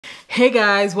Hey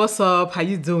guys, what's up? How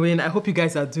you doing? I hope you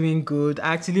guys are doing good.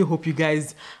 I actually hope you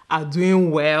guys are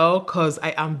doing well because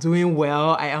I am doing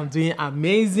well. I am doing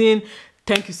amazing.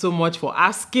 Thank you so much for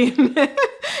asking.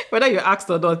 Whether you asked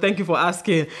or not, thank you for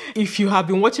asking. If you have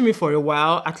been watching me for a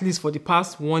while, at least for the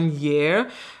past 1 year,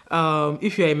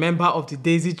 if you're a member of the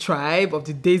Daisy tribe, of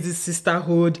the Daisy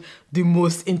sisterhood, the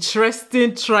most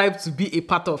interesting tribe to be a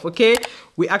part of, okay?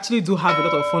 We actually do have a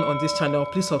lot of fun on this channel.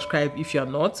 Please subscribe if you're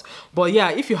not. But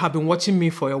yeah, if you have been watching me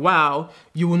for a while,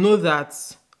 you will know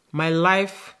that my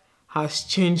life has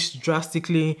changed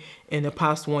drastically in the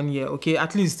past 1 year, okay?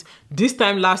 At least this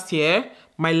time last year,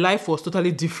 my life was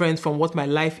totally different from what my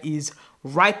life is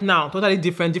right now. Totally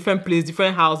different place,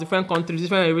 different house, different country,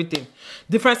 different everything.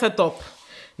 Different setup,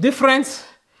 different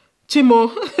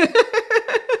chimo.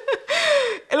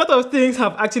 A lot of things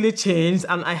have actually changed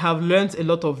and I have learned a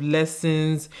lot of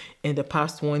lessons in the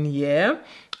past 1 year.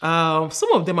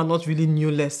 Some of them are not really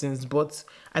new lessons, but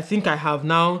I think I have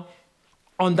now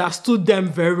understood them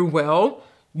very well.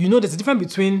 You know, there's a difference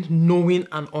between knowing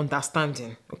and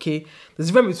understanding, okay? There's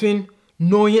a difference between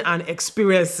knowing and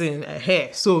experiencing.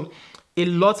 So a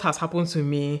lot has happened to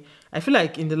me. I feel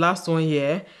like in the last 1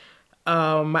 year,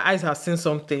 my eyes have seen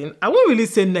something. I won't really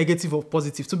say negative or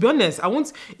positive. To be honest,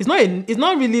 it's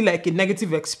not really like a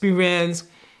negative experience.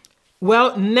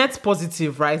 Well, net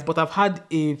positive, right? But I've had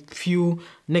a few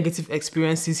negative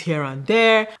experiences here and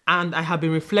there, and I have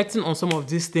been reflecting on some of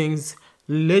these things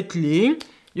lately.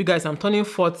 You guys, I'm turning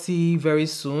 40 very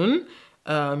soon.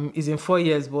 It's in 4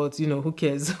 years, but you know, who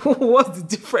cares? What's the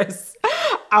difference?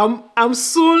 I'm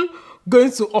soon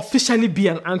going to officially be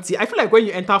an auntie. I feel like when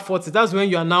you enter 40, that's when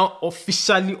you are now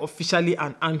officially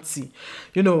an auntie.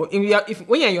 You know, when you're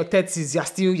in your 30s,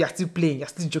 you're still playing, you're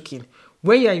still joking.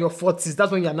 When you're in your 40s,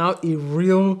 that's when you're now a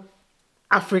real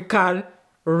African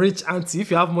rich auntie.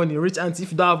 If you have money, rich auntie.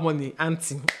 If you don't have money,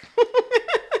 auntie.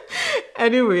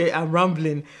 Anyway, I'm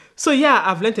rambling. So yeah,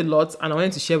 I've learned a lot and I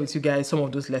wanted to share with you guys some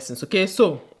of those lessons, okay?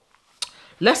 So,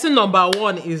 lesson number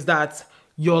 1 is that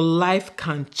your life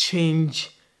can change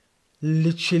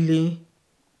literally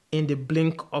in the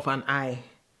blink of an eye.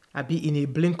 I be in a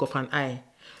blink of an eye.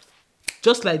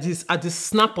 Just like this, at the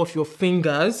snap of your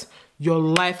fingers, your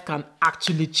life can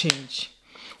actually change.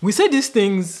 We say these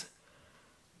things,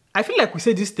 I feel like we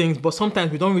say these things, but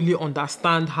sometimes we don't really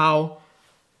understand how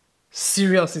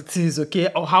serious it is, okay,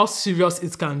 or how serious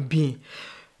it can be.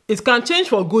 It can change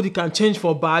for good, it can change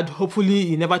for bad.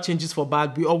 Hopefully it never changes for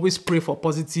bad. We always pray for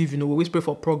positive, you know, we always pray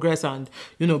for progress and,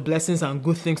 you know, blessings and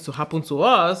good things to happen to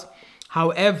us.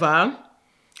 However,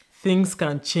 things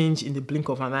can change in the blink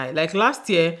of an eye. Like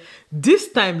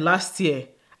this time last year,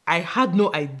 I had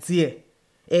no idea.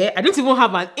 I didn't even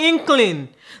have an inkling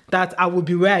that I would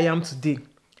be where I am today.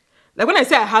 Like when I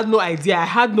say I had no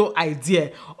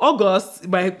idea. August,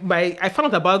 I found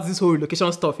out about this whole relocation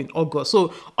stuff in August.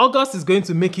 So August is going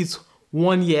to make it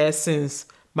 1 year since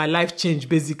my life changed,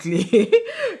 basically,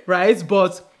 right?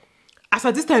 But as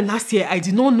at this time last year, I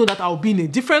did not know that I'll be in a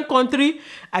different country.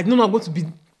 I didn't know I'm going to be,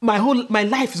 my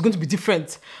life is going to be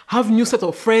different. Have new set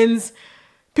of friends,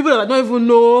 people that I don't even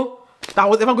know that I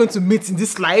was ever going to meet in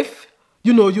this life.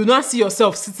 You know, you now see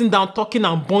yourself sitting down, talking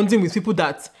and bonding with people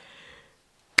that,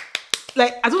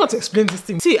 like, I don't know how to explain this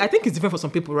thing. See, I think it's different for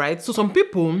some people, right? So some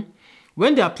people,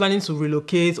 when they are planning to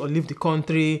relocate or leave the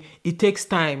country, it takes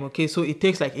time, okay? So it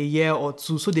takes like a year or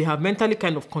 2. So they have mentally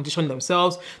kind of conditioned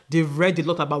themselves. They've read a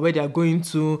lot about where they are going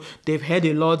to. They've heard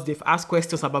a lot. They've asked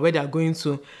questions about where they are going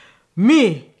to.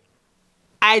 Me,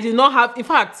 I did not have, in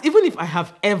fact, even if I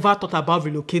have ever thought about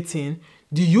relocating,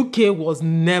 the UK was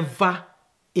never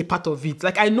a part of it.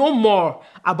 Like, I know more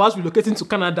about relocating to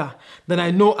Canada than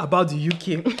I know about the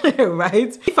UK,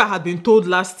 right? If I had been told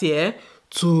last year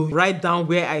to write down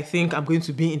where I think I'm going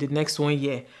to be in the next 1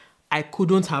 year, I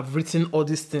couldn't have written all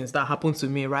these things that happened to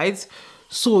me, right?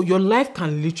 So your life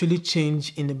can literally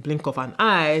change in the blink of an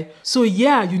eye. So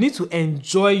yeah, you need to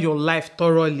enjoy your life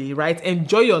thoroughly, right?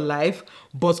 Enjoy your life,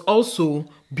 but also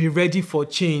be ready for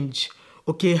change,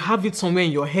 okay? Have it somewhere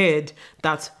in your head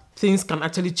that things can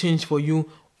actually change for you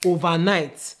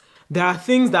overnight. There are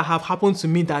things that have happened to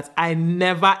me that I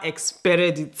never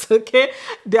expected it, okay?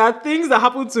 There are things that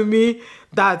happened to me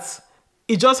that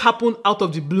it just happened out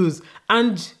of the blues.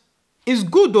 And it's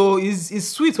good though, it's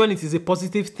sweet when it is a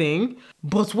positive thing.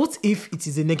 But what if it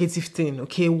is a negative thing,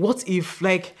 okay? What if,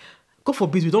 like, God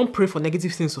forbid, we don't pray for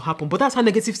negative things to happen, but that's how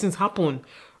negative things happen,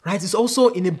 right? It's also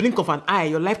in a blink of an eye,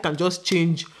 your life can just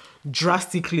change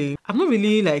drastically. I've not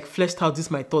really like fleshed out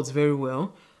my thoughts very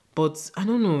well, but I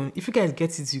don't know. If you guys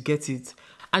get it, you get it.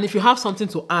 And if you have something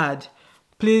to add,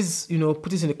 please, you know,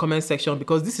 put it in the comment section,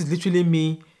 because this is literally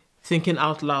me thinking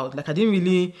out loud. Like I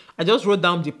just wrote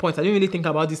down the points. I didn't really think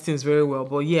about these things very well.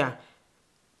 But yeah,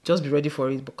 just be ready for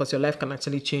it, because your life can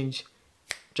actually change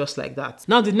just like that.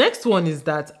 Now, the next one is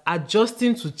that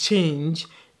adjusting to change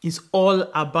is all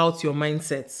about your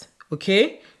mindset,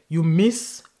 okay? You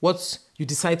miss what you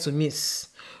decide to miss,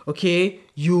 okay?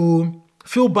 You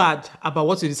feel bad about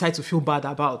what you decide to feel bad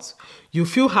about. You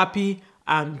feel happy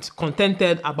and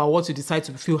contented about what you decide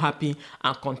to feel happy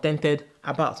and contented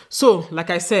about. So, like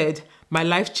I said, my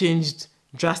life changed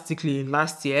drastically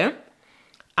last year,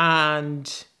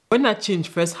 and when that change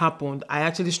first happened, I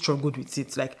actually struggled with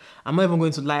it. Like, I'm not even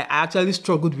going to lie, I actually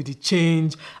struggled with the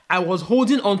change. I was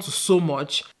holding on to so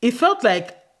much. It felt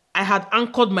like I had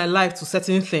anchored my life to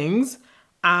certain things,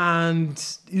 and,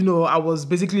 you know, I was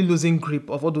basically losing grip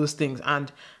of all those things,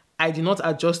 and I did not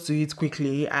adjust to it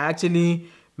quickly. I actually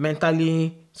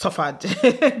mentally suffered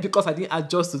because I didn't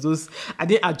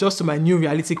adjust to my new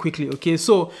reality quickly. Okay,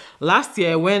 so last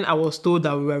year, when I was told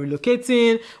that we were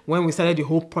relocating, when we started the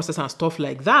whole process and stuff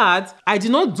like that, I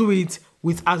did not do it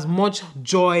with as much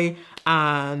joy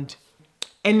and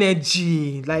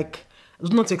energy. Like, I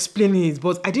don't know how to explain it,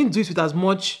 but I didn't do it with as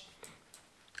much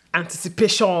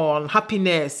anticipation,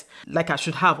 happiness, like I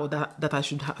should have, or that I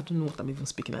should have. I don't know what I'm even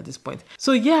speaking at this point.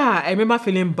 So yeah, I remember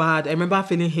feeling bad. I remember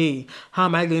feeling, hey, how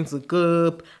am I going to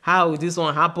cope? How will this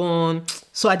one happen?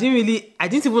 So I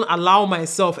didn't even allow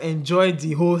myself enjoy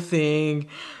the whole thing.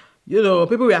 You know,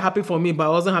 people were happy for me, but I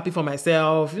wasn't happy for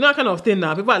myself. You know, that kind of thing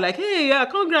now. People are like, hey, yeah,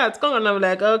 congrats, come on. I'm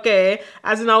like, okay.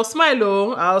 As in, I'll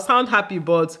smile, I'll sound happy,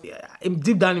 but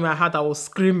deep down in my heart, I was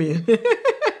screaming.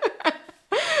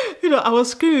 You know, I was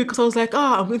screaming because I was like,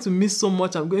 I'm going to miss so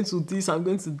much. I'm going to this, I'm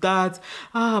going to that.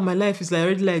 My life is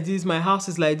already like this. My house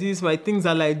is like this. My things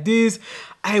are like this.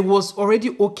 I was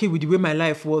already okay with the way my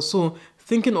life was. So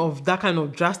thinking of that kind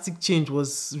of drastic change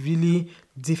was really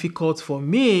difficult for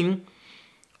me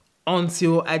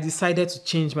until I decided to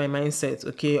change my mindset,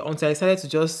 okay? Until I decided to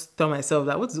just tell myself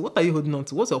that, what are you holding on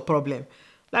to? What's your problem?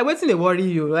 Like, what's in the worry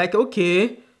you? Like,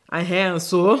 okay, I hear and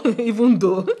so, even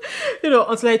though, you know,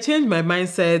 until I changed my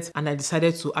mindset and I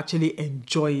decided to actually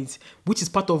enjoy it, which is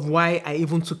part of why I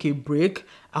even took a break.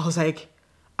 I was like,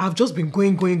 I've just been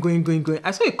going.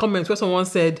 I saw a comment where someone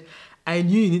said, I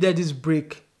knew you needed this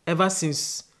break ever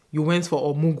since you went for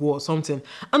Omugu or something.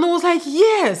 And I was like,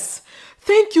 yes,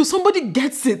 thank you. Somebody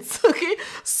gets it, okay?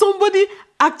 Somebody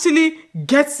actually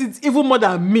gets it even more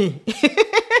than me.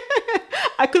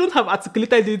 I couldn't have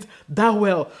articulated it that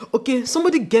well. Okay,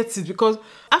 somebody gets it, because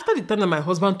after the time that my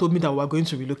husband told me that we were going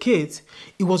to relocate,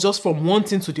 it was just from one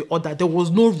thing to the other. There was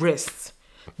no rest.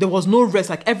 There was no rest.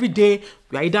 Like, every day,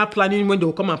 we are either planning when they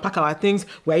will come and pack our things.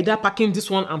 We are either packing this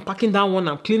one, I'm packing that one,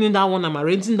 I'm cleaning that one, I'm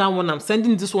arranging that one, I'm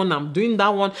sending this one, I'm doing that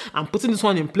one, I'm putting this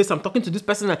one in place, I'm talking to this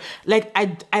person. Like,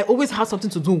 I always had something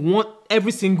to do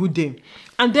every single day.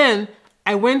 And then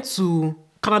I went to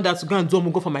Canada to go and do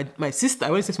Omugo for my sister.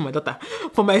 I went to say for my daughter,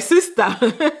 for my sister.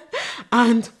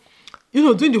 And, you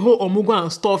know, doing the whole Omugo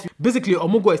and stuff. Basically,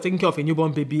 Omugo is taking care of a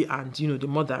newborn baby and, you know, the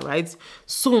mother, right?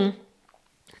 So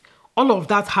all of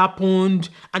that happened,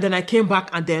 and then I came back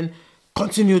and then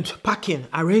continued packing,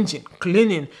 arranging,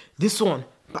 cleaning, this one,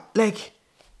 like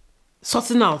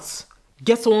sorting out.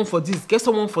 Get someone for this, get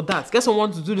someone for that, get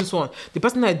someone to do this one. The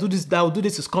person that will do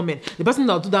this is coming. The person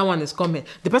that will do that one is coming.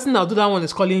 The person that will do that one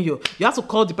is calling you. You have to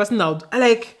call the person that will,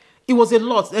 like, it was a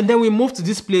lot. And then we moved to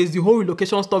this place, the whole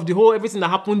relocation stuff, everything that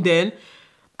happened then.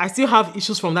 I still have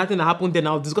issues from that thing that happened then.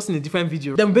 I'll discuss in a different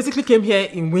video. Then we basically came here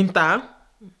in winter.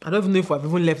 I don't even know if I've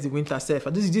even left the winter self.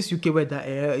 This UK weather,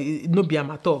 no be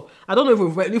at all. I don't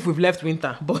know if we've left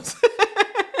winter, but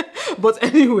but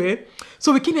anyway.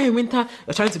 So we came here in winter,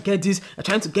 you're trying to get this, you're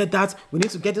trying to get that, we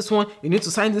need to get this one, you need to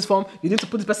sign this form, you need to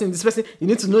put this person in this person, you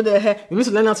need to know their hair, you need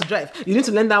to learn how to drive, you need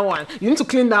to learn that one, you need to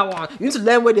clean that one, you need to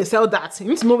learn where they sell that, you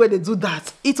need to know where they do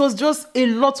that. It was just, a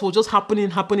lot was just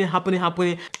happening.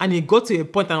 And it got to a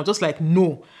point and I was just like,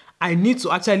 no, I need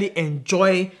to actually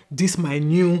enjoy this, my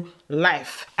new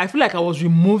life. I feel like I was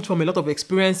removed from a lot of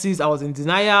experiences. I was in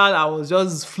denial, I was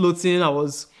just floating, I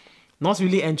was not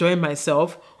really enjoying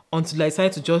myself, until I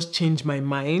decided to just change my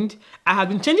mind. I had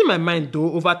been changing my mind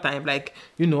though over time, like,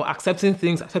 you know, accepting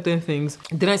things.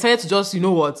 Then I decided to just, you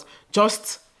know what,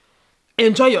 just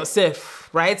enjoy yourself,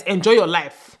 right? Enjoy your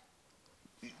life.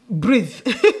 Breathe.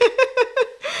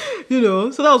 You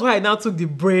know, so that was why I now took the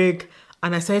break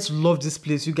and I started to love this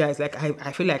place, you guys. Like,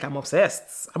 I feel like I'm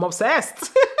obsessed. I'm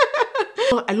obsessed.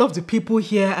 I love the people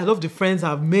here. I love the friends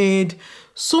I've made.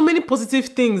 So many positive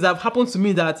things have happened to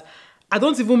me that I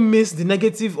don't even miss the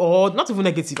negative, or not even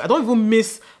negative. I don't even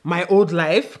miss my old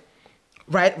life.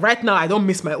 Right now, I don't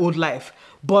miss my old life.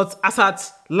 But as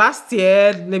at last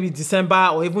year, maybe December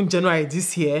or even January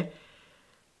this year,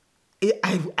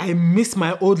 I miss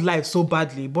my old life so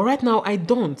badly. But right now, I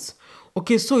don't.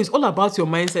 Okay, so it's all about your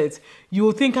mindset. You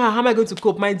will think, how am I going to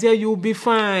cope? My dear, you'll be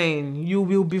fine. You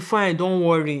will be fine. Don't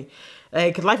worry.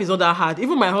 Like, life is not that hard.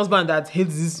 Even my husband that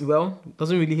hates this, well,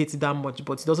 doesn't really hate it that much,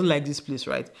 but he doesn't like this place,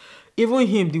 right? Even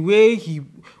him, the way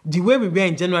we were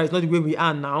in January is not the way we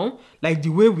are now. Like, the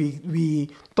way we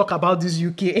talk about this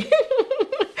UK.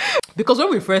 Because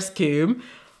when we first came,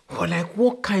 we were like,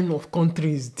 what kind of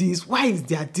country is this? Why is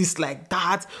there this like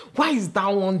that? Why is that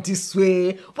one this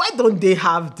way? Why don't they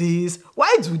have this?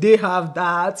 Why do they have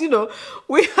that? You know,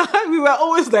 we were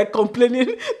always like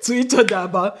complaining to each other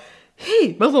about,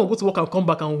 hey, my husband will go to work and come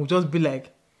back and we'll just be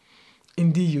like,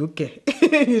 in the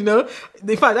UK. You know,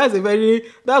 in fact,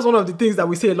 that's one of the things that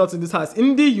we say a lot in this house.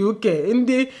 In the UK,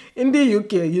 in the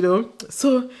UK, you know.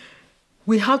 So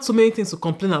we had so many things to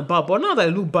complain about, but now that I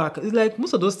look back, it's like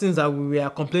most of those things that we were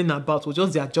complaining about were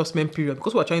just the adjustment period,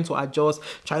 because we were trying to adjust,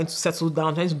 trying to settle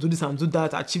down, trying to do this and do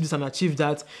that, achieve this and achieve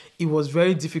that. It was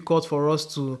very difficult for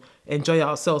us to enjoy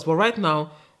ourselves. But right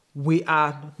now, we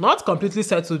are not completely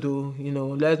settled though, you know,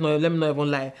 let me not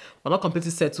even lie. We're not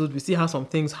completely settled. We still have some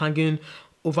things hanging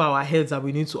over our heads that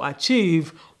we need to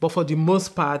achieve, but for the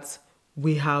most part,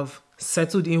 we have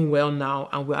settled in well now,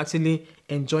 and we're actually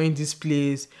enjoying this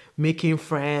place, making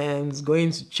friends,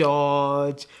 going to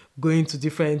church, going to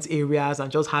different areas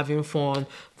and just having fun,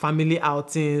 family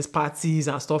outings, parties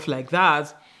and stuff like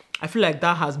that. I feel like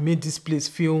that has made this place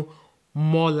feel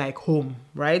more like home,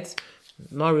 right?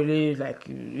 Not really like,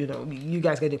 you know, you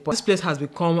guys get the point. This place has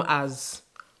become as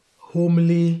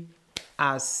homely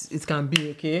as it can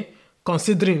be, okay?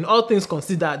 Considering all things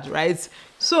considered, right?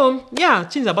 So yeah,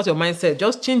 change about your mindset.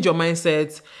 Just change your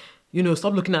mindset. You know,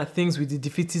 stop looking at things with the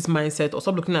defeatist mindset, or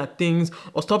stop looking at things,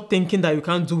 or stop thinking that you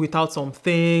can't do without some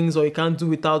things, or you can't do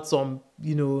without some,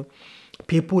 you know,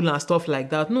 people and stuff like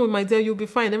that. No, my dear, you'll be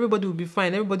fine. Everybody will be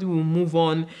fine. Everybody will move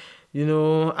on. You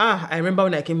know, I remember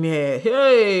when I came here,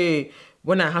 hey,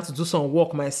 when I had to do some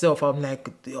work myself, I'm like,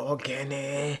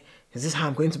 okay, is this how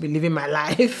I'm going to be living my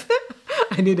life?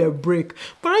 I need a break.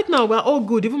 But right now, we're all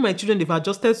good. Even my children, they've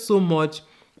adjusted so much.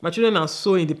 My children are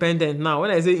so independent now. When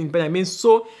I say independent, I mean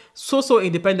so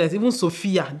independent. Even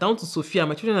Sophia, down to Sophia,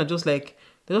 my children are just like,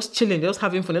 they're just chilling, they're just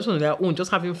having fun, they're just on their own,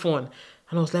 just having fun.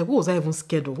 And I was like, what was I even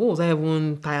scared of? What was I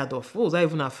even tired of? What was I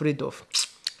even afraid of?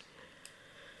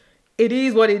 It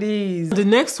is what it is. The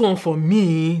next one for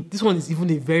me, this one is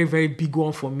even a very, very big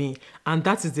one for me. And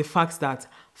that is the fact that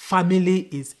family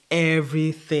is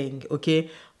everything,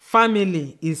 okay?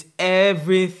 Family is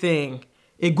everything.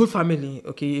 A good family,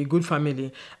 okay, a good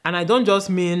family. And I don't just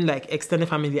mean like extended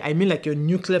family. I mean like your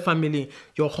nuclear family,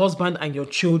 your husband and your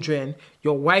children,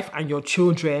 your wife and your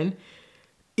children.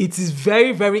 It is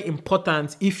very, very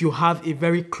important if you have a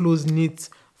very close-knit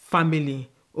family,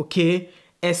 okay?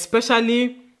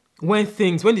 Especially when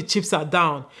the chips are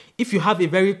down. If you have a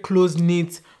very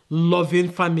close-knit,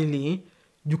 loving family,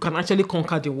 you can actually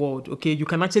conquer the world, okay? You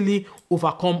can actually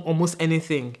overcome almost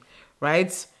anything,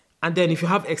 right? And then if you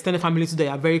have extended family too that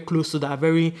are very close to, that are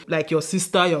very, like your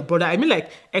sister, your brother, I mean like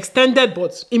extended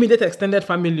but immediate extended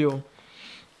family,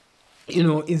 you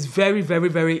know, is very, very,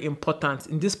 very important.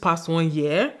 In this past 1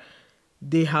 year,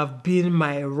 they have been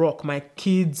my rock. My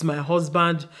kids, my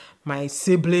husband, my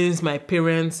siblings, my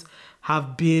parents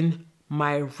have been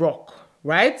my rock,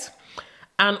 right?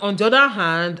 And on the other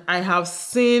hand, I have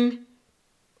seen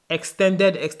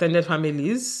extended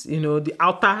families, you know, the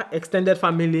outer extended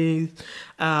families.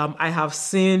 I have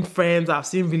seen friends, I've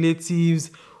seen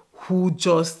relatives who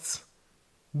just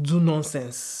do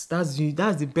nonsense. That's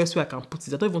the best way I can put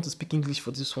it. I don't even want to speak English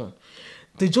for this one.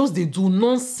 They do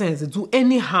nonsense. They do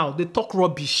anyhow. They talk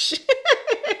rubbish.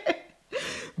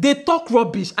 They talk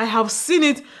rubbish. I have seen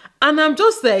it, and I'm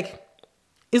just like,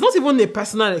 it's not even a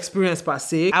personal experience per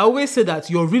se. I always say that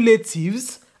your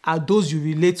relatives are those you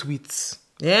relate with.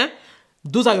 Yeah,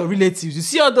 those are your relatives. You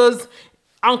see all those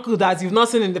uncles that you've not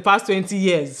seen in the past 20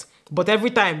 years, but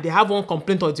every time they have one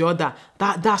complaint or the other,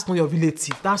 that's not your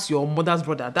relative. That's your mother's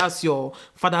brother. That's your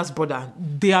father's brother.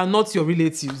 They are not your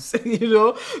relatives, you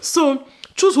know. So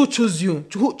choose who chooses you.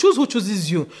 Choose who chooses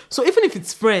you. So even if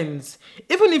it's friends,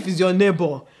 even if it's your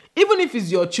neighbor, even if it's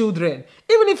your children,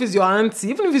 even if it's your auntie,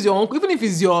 even if it's your uncle, even if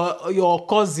it's your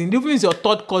cousin, even if it's your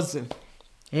third cousin,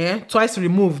 yeah, twice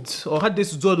removed, or had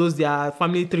this to do all those their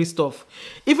family tree stuff.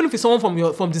 Even if it's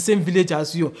someone from the same village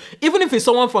as you, even if it's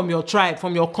someone from your tribe,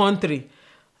 from your country,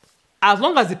 as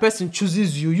long as the person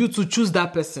chooses you, you to choose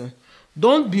that person.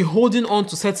 Don't be holding on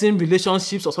to certain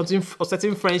relationships or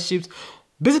certain friendships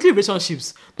Basically,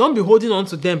 relationships. Don't be holding on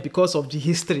to them because of the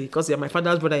history. Because you're my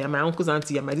father's brother, you're my uncle's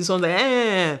auntie, you're my this one.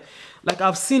 Like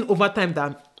I've seen over time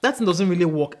that thing doesn't really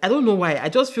work. I don't know why. I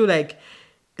just feel like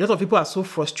a lot of people are so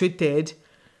frustrated.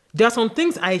 There are some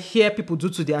things I hear people do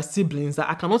to their siblings that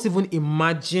I cannot even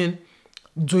imagine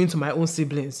doing to my own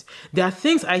siblings. There are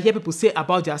things I hear people say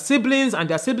about their siblings and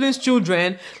their siblings'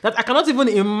 children that I cannot even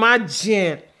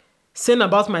imagine saying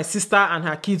about my sister and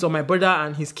her kids or my brother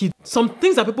and his kids. Some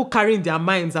things that people carry in their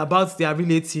minds about their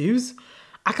relatives,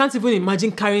 I can't even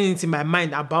imagine carrying it in my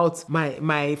mind about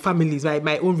my families,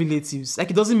 my own relatives.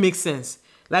 Like, it doesn't make sense.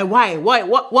 Like, why?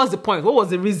 What's the point? What was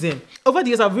the reason? Over the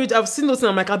years, I've seen those things.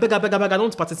 I'm like, I beg, I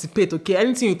don't participate, okay?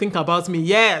 Anything you think about me,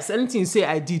 yes. Anything you say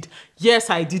I did, yes,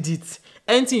 I did it.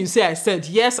 Anything you say I said,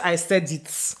 yes, I said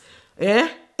it. Yeah?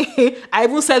 I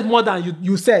even said more than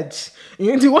you said.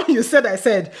 The one you said, I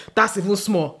said, that's even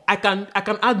small. I can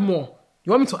add more.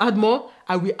 You want me to add more?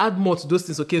 I will add more to those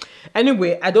things, okay?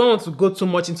 Anyway, I don't want to go too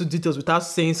much into details without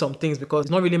saying some things because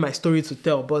it's not really my story to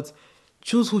tell, but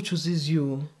choose who chooses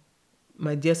you.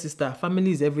 My dear sister,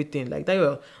 family is everything. Like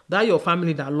that your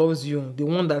family that loves you, the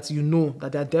one that you know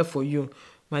that they're there for you.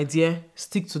 My dear,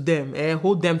 stick to them.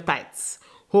 Hold them tight.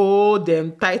 Hold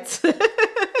them tight.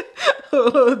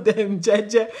 Hold them,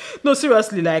 jeje. No,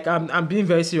 seriously, like I'm being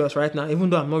very serious right now, even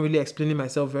though I'm not really explaining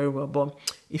myself very well. But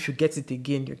if you get it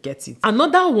again, you get it.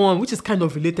 Another one, which is kind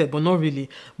of related, but not really.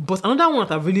 But another one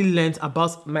that I've really learned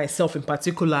about myself in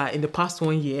particular in the past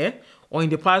 1 year, or in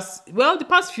the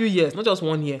past few years, not just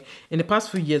 1 year, in the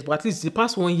past few years, but at least the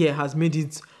past 1 year has made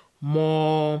it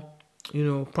more,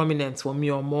 prominent for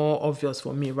me or more obvious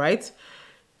for me, right?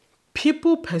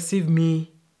 People perceive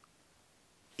me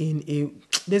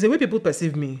there's a way people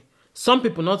perceive me. Some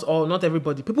people, not all, not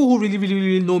everybody. People who really, really,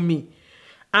 really know me.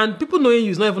 And people knowing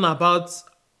you is not even about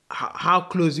how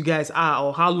close you guys are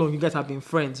or how long you guys have been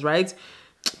friends, right?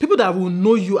 People that will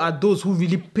know you are those who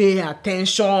really pay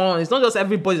attention. It's not just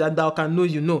everybody that can know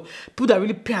you, no. People that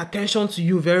really pay attention to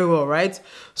you very well, right?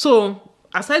 So,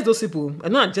 aside those people, I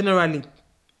know that generally,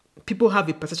 people have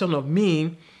a perception of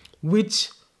me, which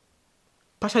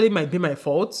partially might be my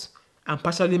fault and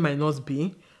partially might not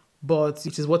be, but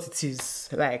it is what it is.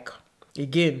 Like,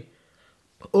 again,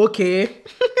 okay.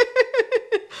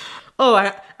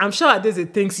 Oh, I'm sure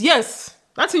Adeze thinks, yes,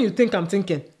 that's what you think I'm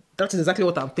thinking. That is exactly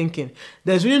what I'm thinking.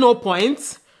 There's really no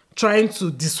point trying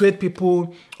to dissuade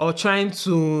people or trying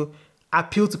to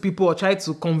appeal to people or try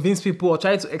to convince people or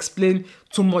try to explain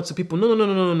too much to people.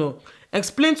 No.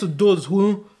 Explain to those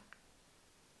who,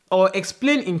 or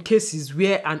explain in cases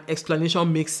where an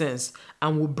explanation makes sense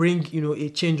and will bring, a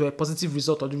change or a positive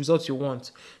result or the result you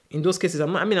want. In those cases,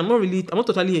 I'm not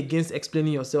totally against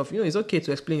explaining yourself. It's okay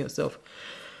to explain yourself.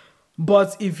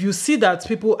 But if you see that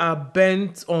people are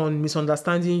bent on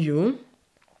misunderstanding you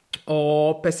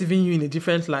or perceiving you in a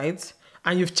different light,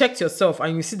 and you've checked yourself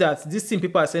and you see that this thing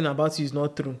people are saying about you is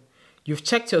not true. You've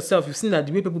checked yourself, you've seen that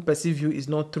the way people perceive you is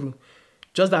not true.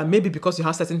 Just that maybe because you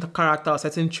have certain character or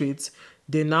certain traits,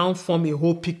 they now form a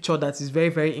whole picture that is very,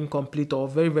 very incomplete or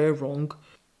very, very wrong.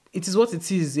 It is what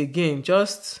it is. Again,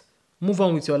 just move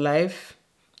on with your life.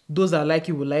 Those that like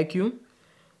you will like you.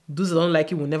 Those that don't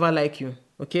like you will never like you.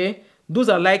 Okay? Those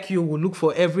that like you will look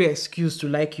for every excuse to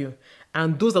like you.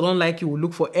 And those that don't like you will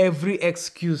look for every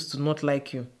excuse to not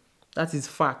like you. That is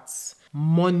facts.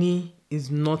 Money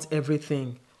is not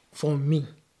everything for me.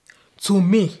 To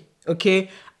me, okay?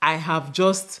 I've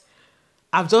just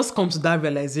come to that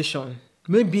realization.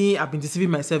 Maybe I've been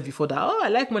deceiving myself before that. Oh, I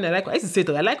like money. I used to say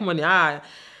that I like money.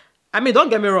 Don't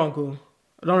get me wrong.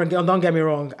 Don't get me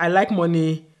wrong. I like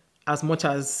money as much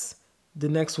as the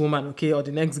next woman, okay, or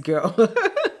the next girl.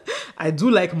 I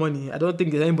do like money. I don't think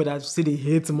there's anybody that say they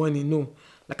hate money. No,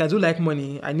 like I do like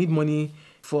money. I need money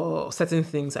for certain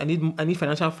things. I need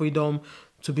financial freedom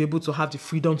to be able to have the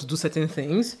freedom to do certain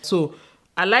things. So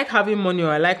I like having money,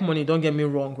 or I like money. Don't get me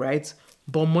wrong, right?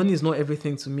 But money is not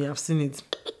everything to me. I've seen it.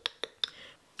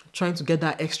 Trying to get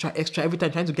that extra every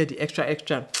time, trying to get the extra.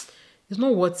 It's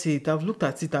not worth it. I've looked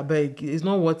at it, I beg. It's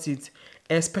not worth it,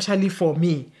 especially for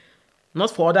me,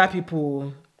 not for other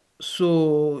people.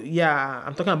 So yeah,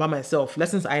 I'm talking about myself.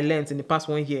 Lessons I learned in the past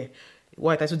 1 year.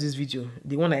 Why I titled this video,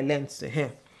 the one I learned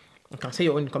here. You can say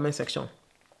your own in the comment section.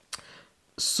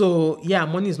 So yeah,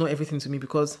 money is not everything to me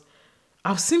because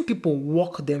I've seen people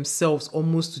walk themselves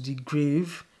almost to the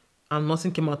grave and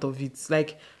nothing came out of it.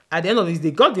 Like, at the end of it,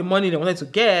 they got the money they wanted to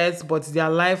get, but their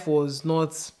life was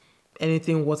not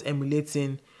anything worth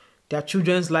emulating. Their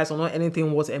children's lives are not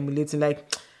anything worth emulating. Like,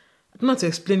 I don't know how to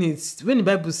explain it. When the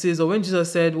Bible says, or when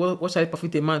Jesus said, what shall it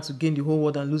profit a man to gain the whole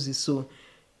world and lose his soul?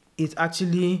 It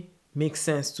actually makes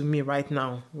sense to me right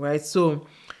now, right? So,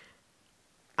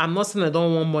 I'm not saying I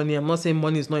don't want money. I'm not saying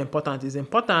money is not important. It's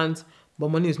important, but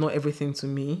money is not everything to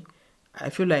me. I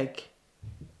feel like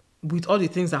with all the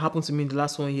things that happened to me in the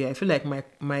last 1 year, I feel like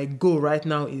my goal right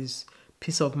now is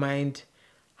peace of mind,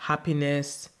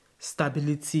 happiness,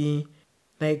 stability,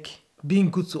 like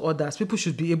being good to others. People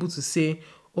should be able to say,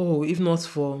 oh, if not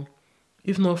for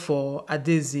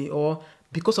Adeze, or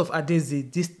because of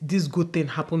Adeze, this good thing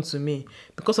happened to me.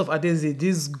 Because of Adeze,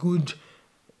 this good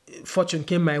fortune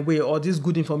came my way, or this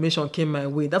good information came my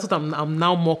way. That's what I'm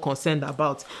now more concerned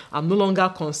about. I'm no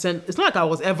longer concerned. It's not like I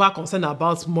was ever concerned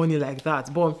about money like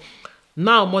that, but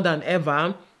now more than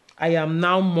ever, I am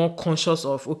now more conscious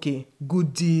of, okay,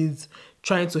 good deeds,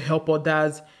 trying to help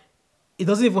others. It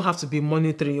doesn't even have to be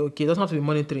monetary, okay? It doesn't have to be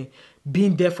monetary.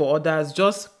 Being there for others,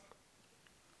 just,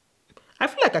 I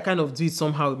feel like I kind of do it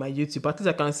somehow with my YouTube. At least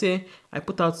I can say I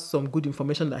put out some good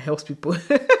information that helps people.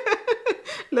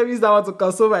 Let me use that one to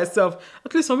console myself.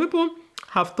 At least some people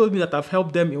have told me that I've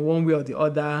helped them in one way or the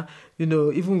other, you know,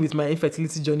 even with my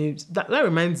infertility journey. That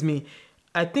reminds me,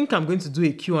 I think I'm going to do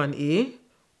a Q&A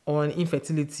on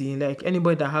infertility. Like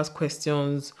anybody that has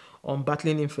questions on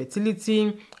battling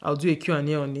infertility, I'll do a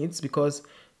Q&A on it, because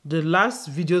the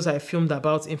last videos I filmed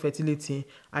about infertility,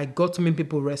 I got too many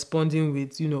people responding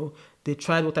with, you know, they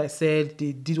tried what I said,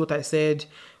 they did what I said,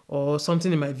 or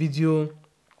something in my video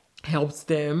helped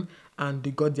them and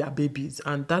they got their babies.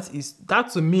 And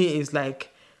that to me is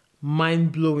like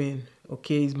mind-blowing.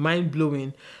 Okay, it's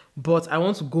mind-blowing. But I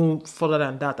want to go further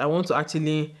than that. I want to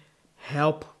actually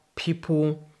help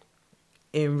people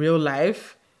in real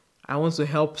life. I want to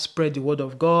help spread the word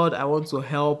of God. I want to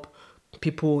help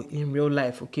people in real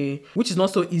life, okay? Which is not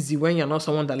so easy when you're not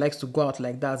someone that likes to go out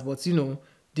like that. But, you know,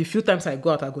 the few times I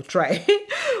go out, I go try.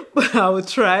 But I will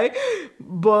try.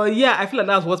 But yeah, I feel like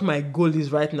that's what my goal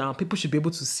is right now. People should be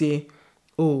able to say,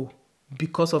 oh,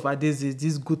 because of Adeze,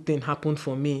 this good thing happened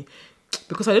for me.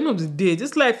 Because at the end of the day,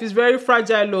 this life is very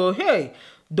fragile. Oh, hey,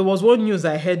 there was one news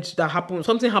I heard that happened.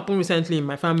 Something happened recently in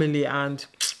my family, and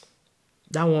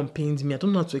that one pained me. I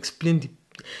don't know how to explain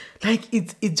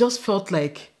it just felt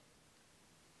like,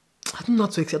 I don't know how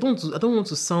to explain. I don't want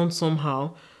to sound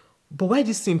somehow, but why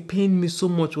this thing pained me so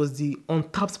much was the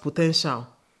untapped potential.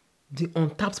 The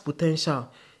untapped potential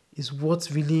is what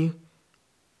really,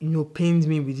 you know, pained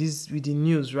me with the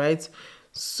news, right?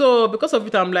 So because of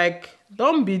it, I'm like,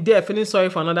 don't be there feeling sorry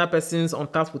for another person's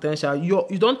untapped potential.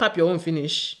 You don't tap your own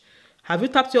finish. Have you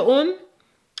tapped your own?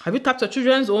 Have you tapped your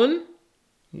children's own?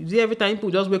 You see, every time people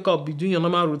just wake up, be doing your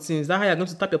normal routines. Is that how you're going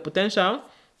to tap your potential?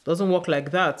 It doesn't work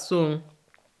like that. So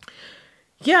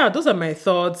yeah, those are my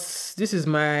thoughts. This is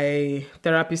my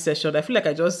therapy session. I feel like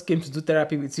I just came to do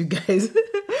therapy with you guys.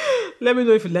 Let me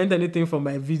know if you learned anything from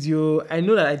my video. I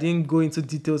know that I didn't go into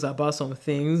details about some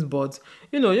things, but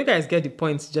you know, you guys get the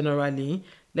point generally.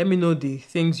 Let me know the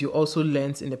things you also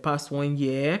learned in the past 1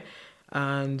 year,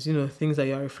 and you know, things that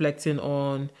you're reflecting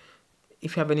on.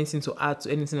 If you have anything to add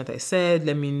to anything that I said,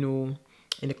 let me know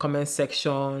in the comment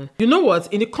section. You know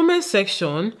what? In the comment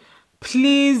section,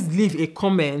 please leave a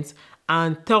comment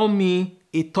and tell me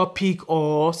a topic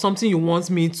or something you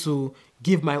want me to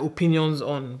give my opinions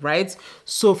on, right?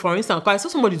 So for instance, I saw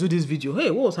somebody do this video. Hey,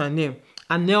 what was her name?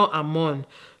 Anel Amon.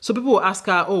 So people will ask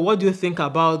her, oh, what do you think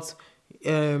about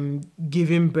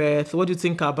giving birth? What do you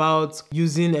think about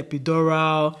using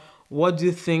epidural? What do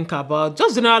you think about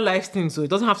just general life things? So it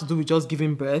doesn't have to do with just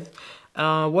giving birth.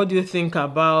 What do you think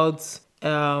about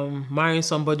marrying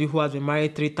somebody who has been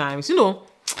married 3 times? You know,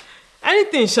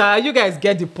 anything, Sha, you guys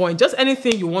get the point. Just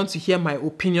anything you want to hear my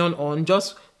opinion on,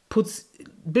 just put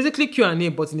basically Q&A,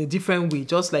 but in a different way.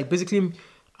 Just like basically,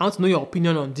 I want to know your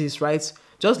opinion on this, right?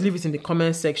 Just leave it in the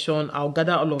comment section. I'll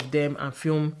gather all of them and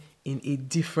film in a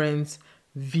different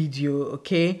video,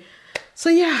 okay? So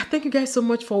yeah, thank you guys so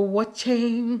much for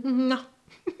watching.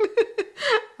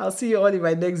 I'll see you all in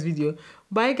my next video.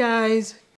 Bye, guys.